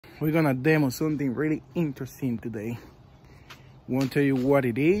we're gonna demo something really interesting today. Won't tell you what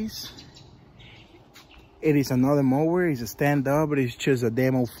it is. It is another mower. It's a stand-up, but it's just a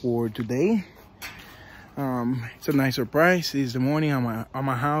demo for today. It's a nice surprise. It's the morning on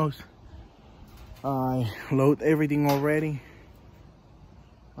my house. I load everything already.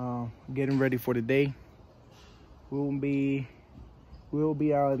 Getting ready for the day. We'll be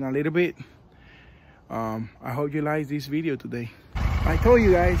out in a little bit. I hope you like this video today. I told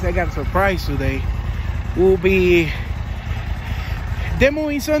you guys I got a surprise today. We'll be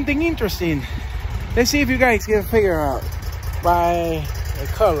demoing something interesting. Let's see if you guys can figure out by the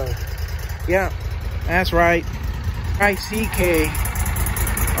color. Yeah, that's right. Wright CK.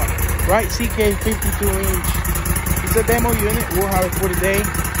 Wright CK 52-inch. It's a demo unit. We'll have it for today.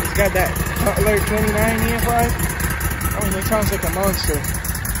 It's got that Cutler 29 EFI. I mean, it sounds like a monster.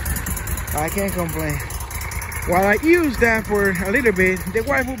 I can't complain. While I use that for a little bit, the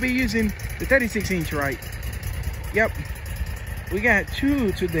wife will be using the 36-inch Wright. Yep. We got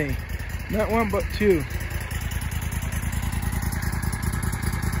two today. Not one, but two.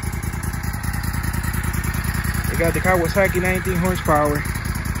 We got the Kawasaki 19 horsepower.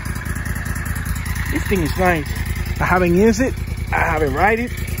 This thing is nice. I haven't used it. I haven't ride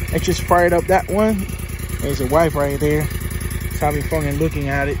it. I just fired up that one. There's a wife right there. It's having fun and looking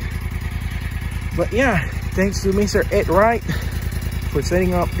at it. But yeah, thanks to Mr. Ed Wright for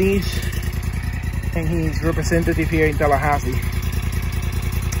setting up these. And he's representative here in Tallahassee.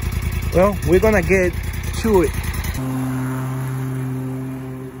 Well, we're gonna get to it.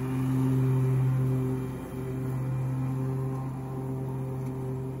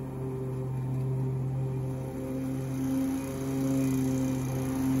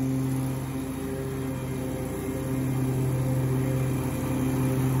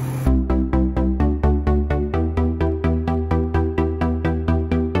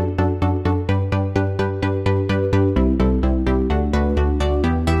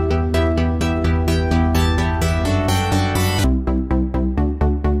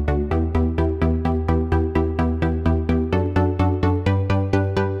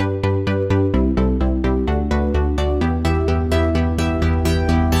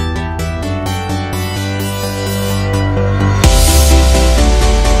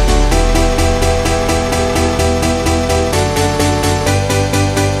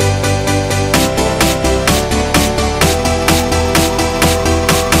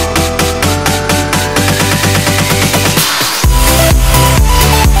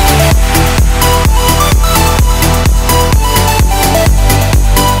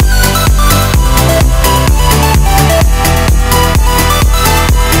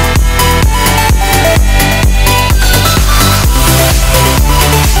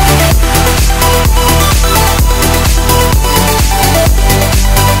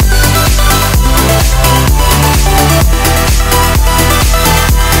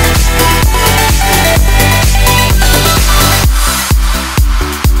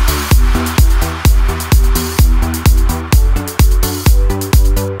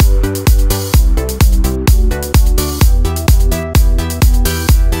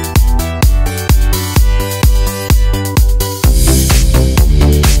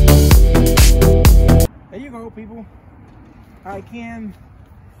 People, I can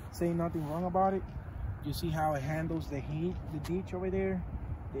say nothing wrong about it. You see how it handles the heat, the ditch over there,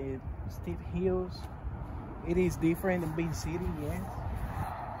 the steep hills. It is different than being city, yes.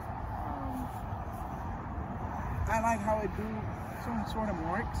 I like how it do some sort of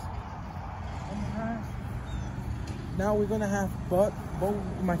marks on the grass. Now we're gonna have both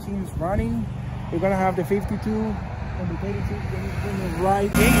machines running. We're gonna have the 52 and the 36. Then it's gonna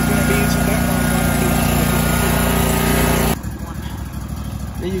ride. He's gonna be using that one.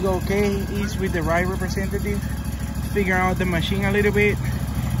 There you go, okay? He's with the Wright representative. Figure out the machine a little bit.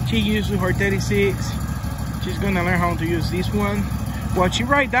 She uses her 36. She's gonna learn how to use this one. While she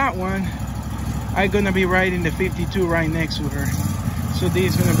ride that one, I'm gonna be riding the 52 right next to her. So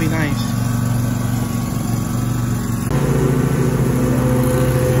this is gonna be nice.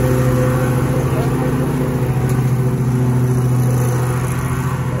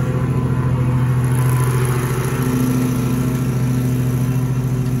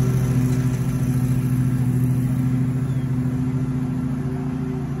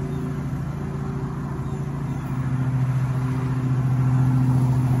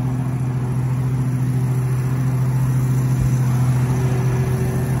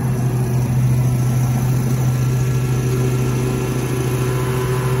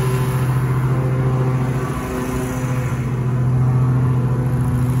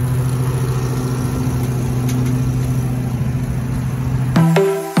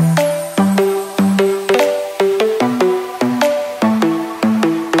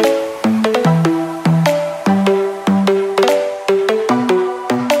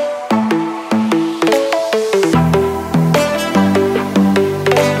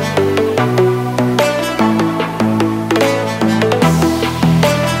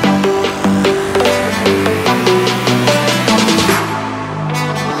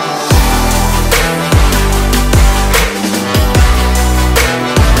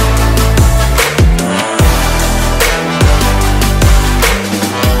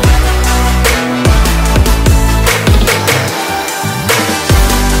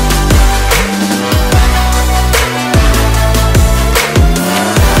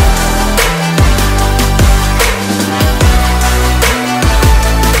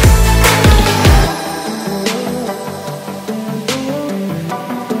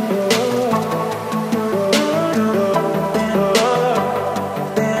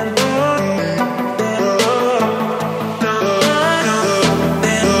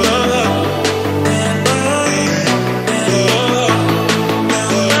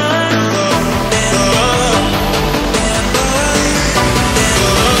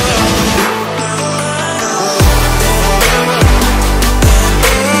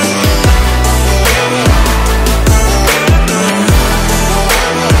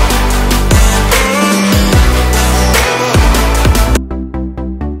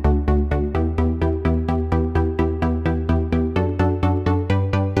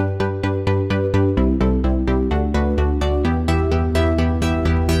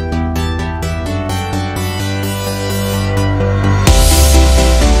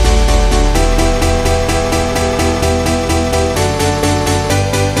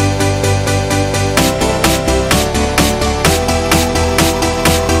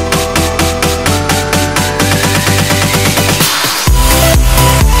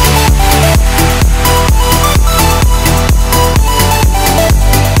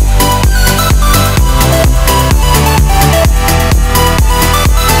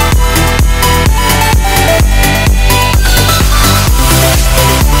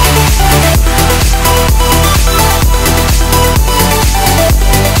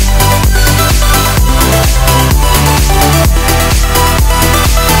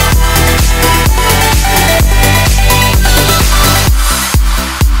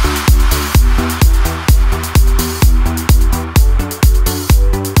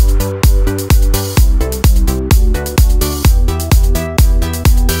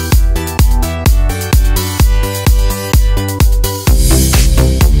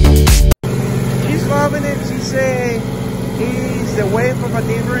 is the width of a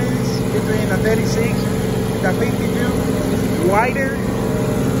difference between a 36 and a 52. Wider,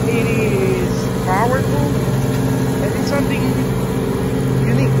 it is powerful, and it's something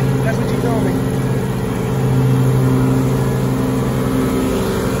unique. That's what you told me.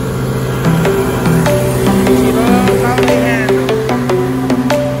 You know how they handle.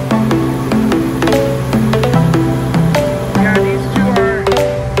 Yeah, these two are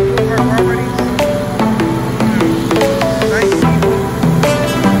properties. Nice people.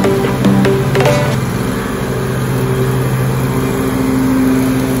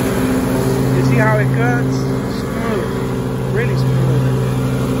 You see how it cuts? Smooth. Really smooth.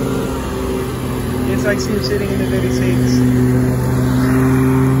 It's like sitting in the 36.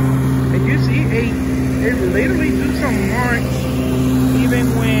 And you see, it literally do some marks even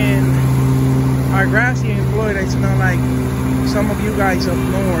when our grass here in Florida, it's not like some of you guys up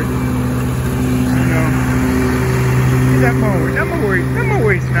north. You know, that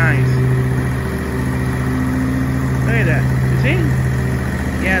mower is nice. Look at that. You see?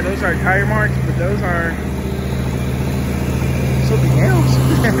 Yeah, those are tire marks, but those are something else.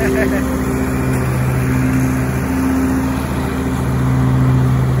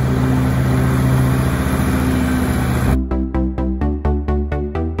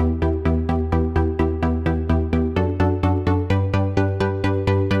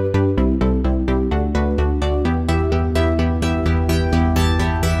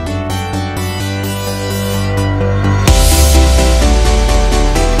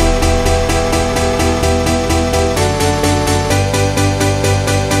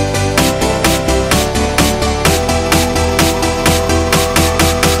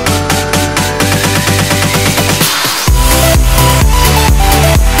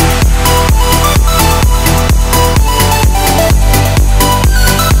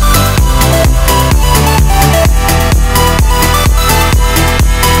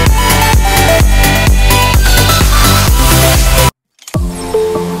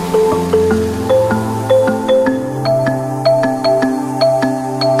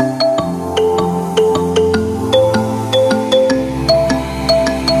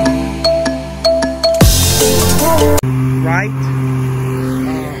 Wright.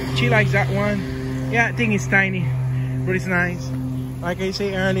 She likes that one. Yeah, I think it's tiny, but it's nice. Like I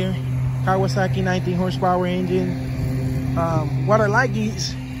said earlier, Kawasaki 19 horsepower engine. What I like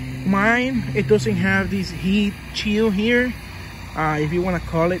is mine, it doesn't have this heat chill here. If you want to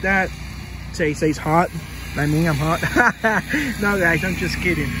call it that. Say it says hot. I mean, I'm hot. No guys, I'm just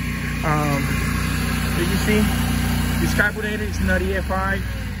kidding. Did you see? This carburetor is not EFI.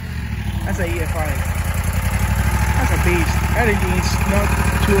 That's a EFI. That's a beast. That engine is not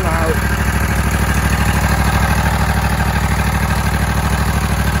too loud.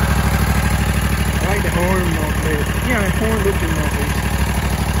 I like the horn muffler. Yeah, the horn looking mufflers.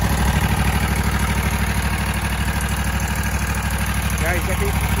 Guys, that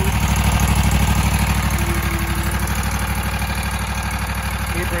is cool.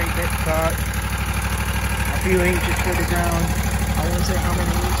 Here brake that cut. A few inches further down. I won't say how many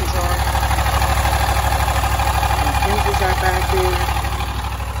inches are. Inches are back there.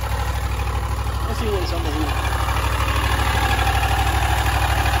 Let's see what's under here.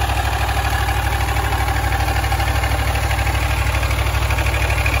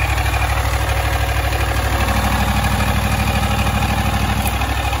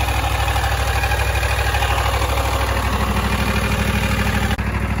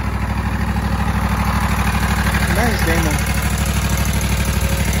 Nice demo.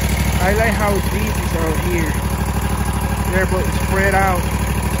 I like how deep it's out here. There, but spread out,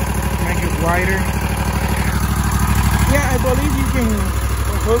 make it wider. Yeah, I believe you can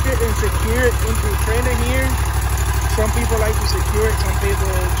hook it and secure it into the trailer here. Some people like to secure it, some people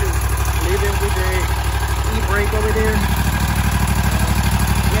just leave it with the e-brake over there.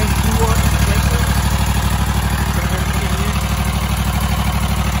 Yeah, you want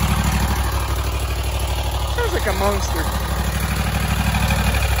sounds like a monster.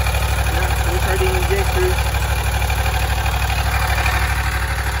 Yeah, those are the injectors.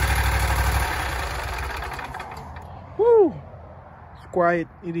 Woo! It's quiet,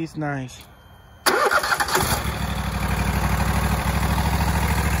 it is nice.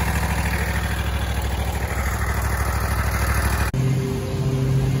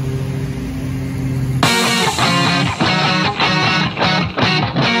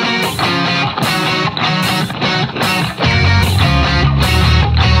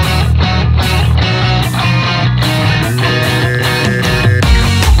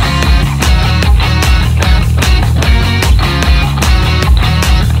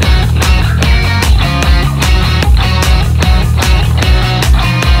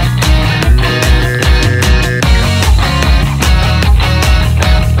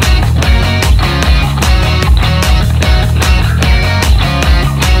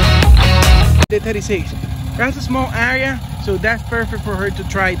 the 36. That's a small area, so that's perfect for her to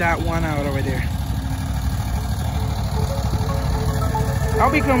try that one out over there.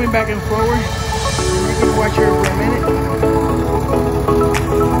 I'll be coming back and forward. You can watch her for a minute.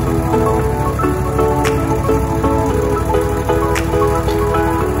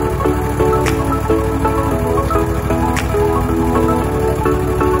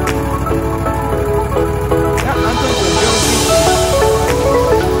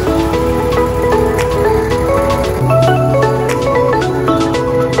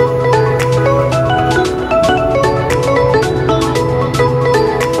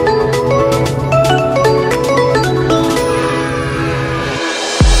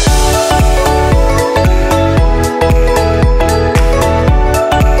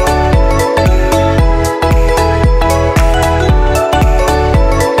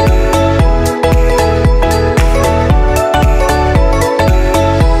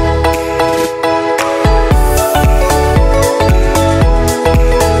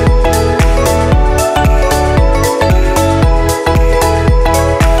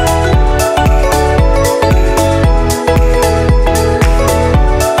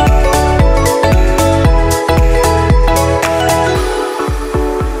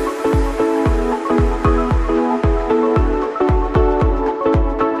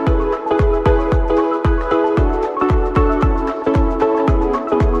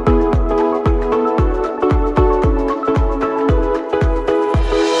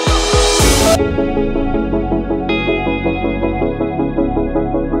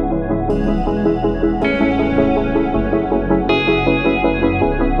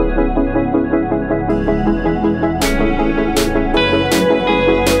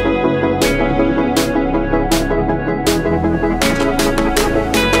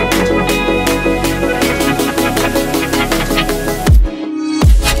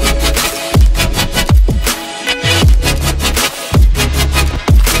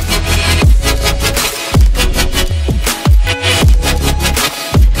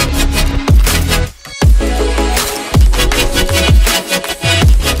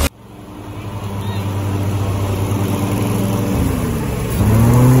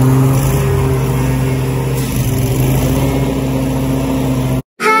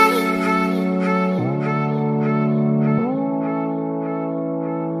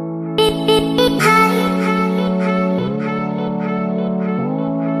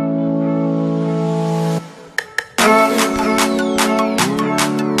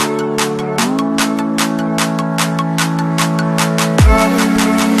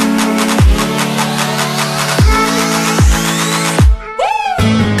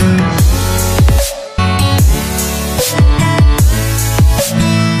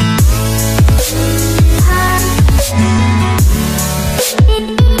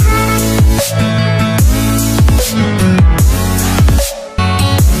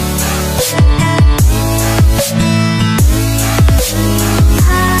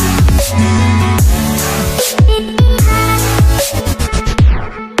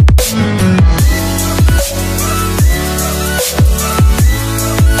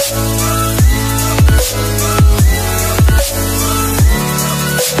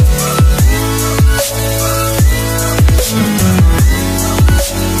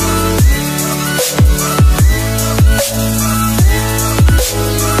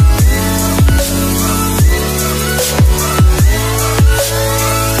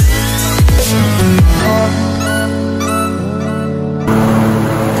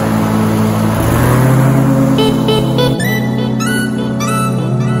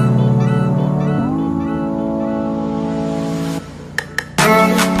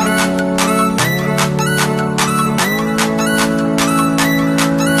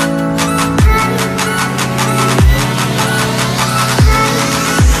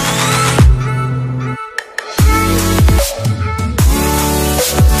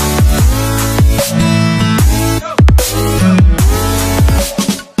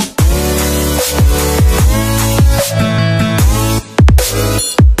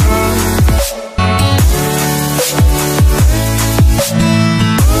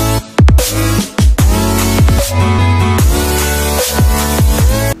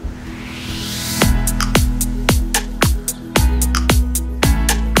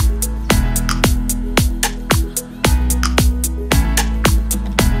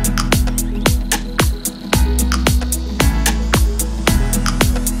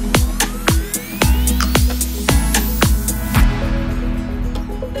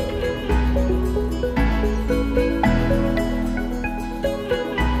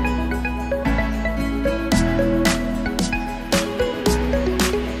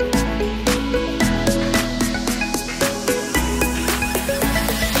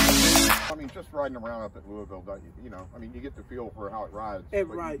 time up at Louisville, you know, I mean, you get the feel for how it rides. It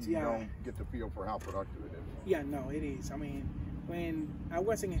rides, you yeah. don't get the feel for how productive it is. Yeah, no, it is. I mean, when I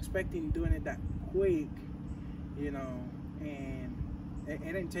wasn't expecting doing it that quick, you know, and it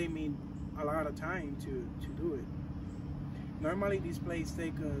didn't take me a lot of time to do it. Normally, these plays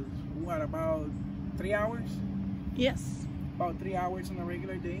take us, what, about 3 hours? Yes. About 3 hours on a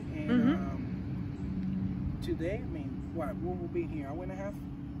regular day. And today, I mean, what will be here? Hour and a half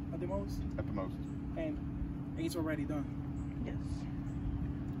at the most? At the most. And it's already done. Yes.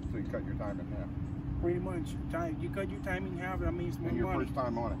 So you cut your time in half. Pretty much. You cut your time in half, that means more And your money. first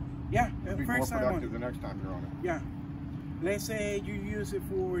time on it. Yeah, You'll be first more time on productive it. the next time you're on it. Yeah. Let's say you use it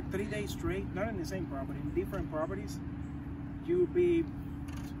for 3 days straight, not in the same property, in different properties. You'll be,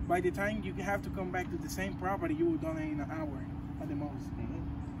 by the time you have to come back to the same property, you will done it in an hour at the most.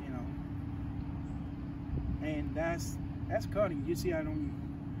 You know. And that's cutting. You see, I don't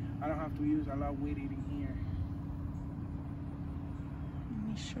have to use a lot of weight in here.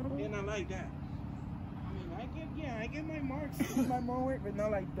 Sure. And I like that. I mean, I get my marks with my mower, but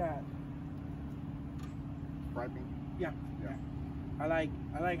not like that. Striping? Yeah. I like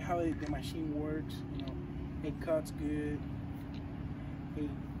how the machine works. You know, it cuts good.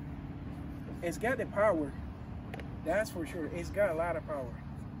 It's got the power. That's for sure. It's got a lot of power.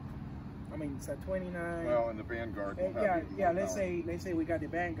 I mean, it's a 29. Well, and the Vanguard. Yeah. Let's say we got the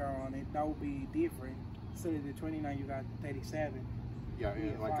Vanguard on it. That would be different. Instead of the 29, you got 37. Yeah,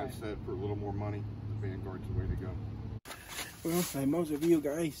 and like I said, for a little more money, the Vanguard's the way to go. Well, like most of you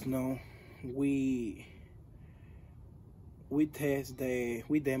guys know, we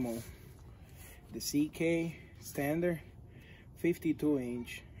demo the CK standard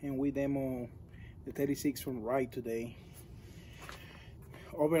 52-inch, and we demo the 36 from Wright today.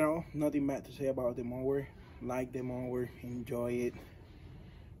 Overall, nothing bad to say about the mower. Like the mower, enjoy it.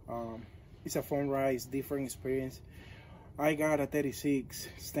 It's a fun ride, it's different experience. I got a 36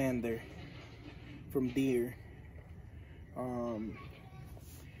 standard from Deere, and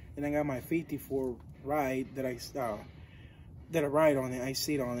I got my 54 Wright that I ride on it. I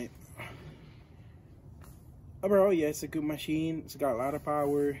sit on it. Overall, yeah, it's a good machine. It's got a lot of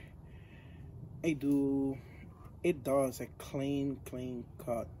power. It does a clean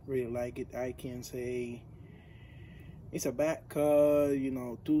cut. Really like it. I can't say it's a bad cut, you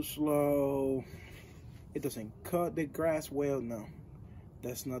know, too slow. It doesn't cut the grass well. No,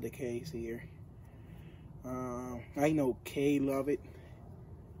 that's not the case here. I know Kay love it.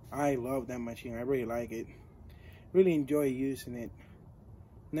 I love that machine. I really like it. Really enjoy using it.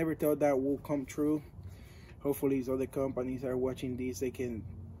 Never thought that will come true. Hopefully these other companies are watching this, they can,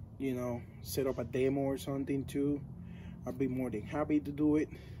 you know, set up a demo or something too. I'll be more than happy to do it.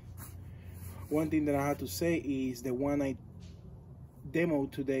 One thing that I have to say is the one I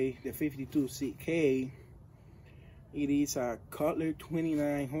demoed today, the 52CK, it is a Cutler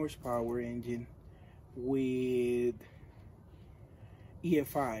 29 horsepower engine with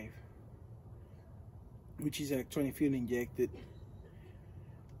EF5, which is electronic fuel injected.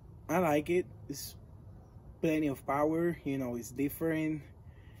 I like it. It's plenty of power, you know, it's different.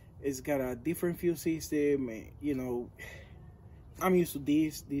 It's got a different fuel system, you know. I'm used to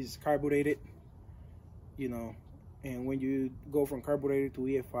this is carbureted, you know, and when you go from carbureted to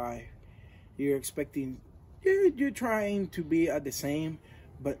EF5, you're expecting, you're trying to be at the same,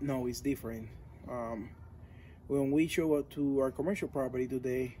 but no, it's different. When we show up to our commercial property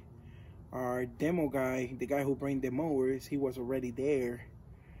today, our demo guy, the guy who brings the mowers, he was already there.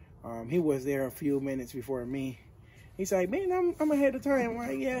 He was there a few minutes before me. He's like, man, I'm ahead of time. I'm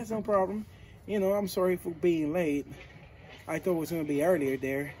like, yeah, it's no problem. You know, I'm sorry for being late. I thought it was going to be earlier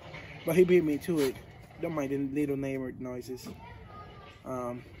there, but he beat me to it. Don't mind the little neighbor noises.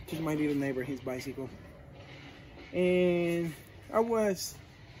 Just my little neighbor, his bicycle. And I was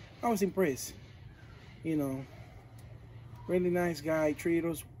impressed. You know, really nice guy. Treated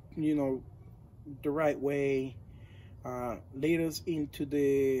us, you know, the right way. Lead us into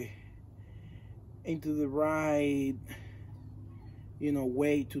the right, you know,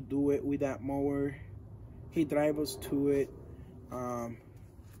 way to do it with that mower. He drive us to it.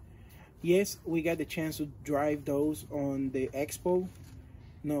 Yes, we got the chance to drive those on the Expo,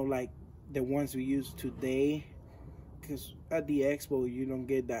 no, like the ones we use today, because at the Expo you don't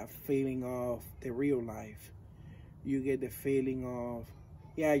get that feeling of the real life. You get the feeling of,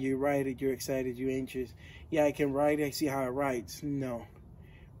 yeah, you ride it, you're excited, you're anxious. Yeah, I can ride it, I see how it rides. No,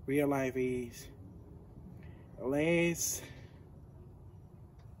 real life is less,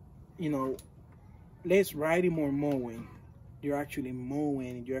 you know, less riding, more mowing. You're actually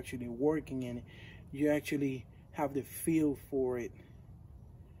mowing, you're actually working in it. You actually have the feel for it,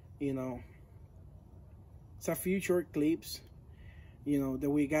 you know. it's a few short clips, you know, that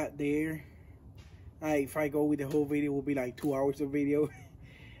we got there. If I go with the whole video, it will be like 2 hours of video.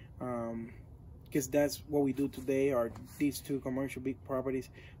 Because that's what we do today, are these two commercial big properties.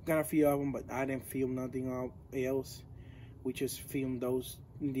 Got a few of them, but I didn't film nothing else. We just filmed those,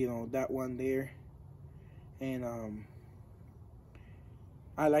 you know, that one there. And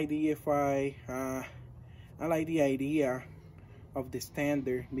I like the EFI. I like the idea of the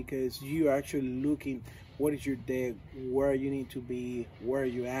standard, because you actually looking what is your deck, where you need to be, where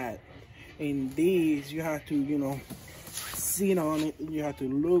you at. In these, you have to, you know, sit on it. You have to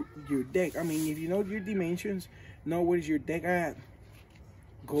look your deck. I mean, if you know your dimensions, know what is your deck at,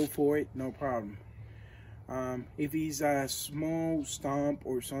 go for it, no problem. If it's a small stump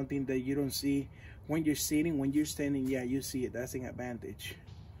or something that you don't see when you're sitting, when you're standing, yeah, you see it. That's an advantage.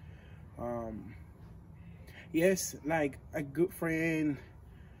 Yes, like a good friend,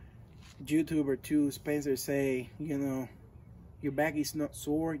 YouTuber too, Spencer, say, you know, your back is not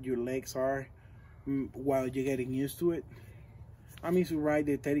sore, your legs are, while you're getting used to it. I'm used to ride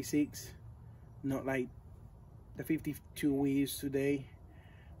the 36, not like the 52 we use today,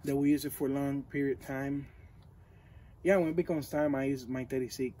 that we use it for a long period of time. Yeah, when it becomes time, I use my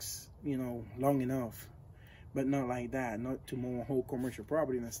 36, you know, long enough, but not like that, not to mow a whole commercial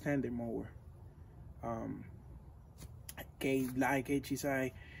property in a standard mower. Okay, like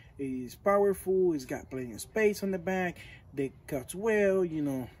HSI is powerful, it's got plenty of space on the back, they cuts well, you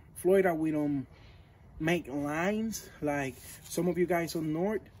know. Florida, we don't make lines like some of you guys on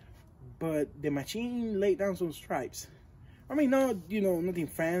North, but the machine laid down some stripes. I mean, not, you know, nothing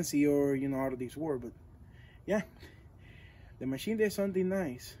fancy or, you know, out of this world, but yeah, the machine did something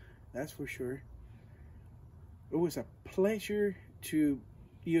nice, that's for sure. It was a pleasure to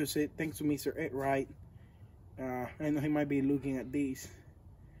use it. Thanks to Mr. Ed Wright. I know he might be looking at this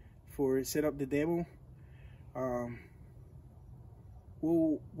for set up the demo.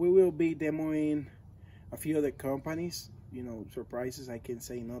 We will be demoing a few other companies, you know, surprises. I can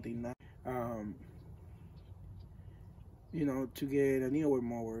say nothing now. You know, to get a newer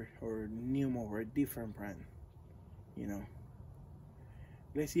mower or new mower, a different brand, you know.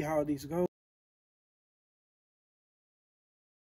 Let's see how this goes.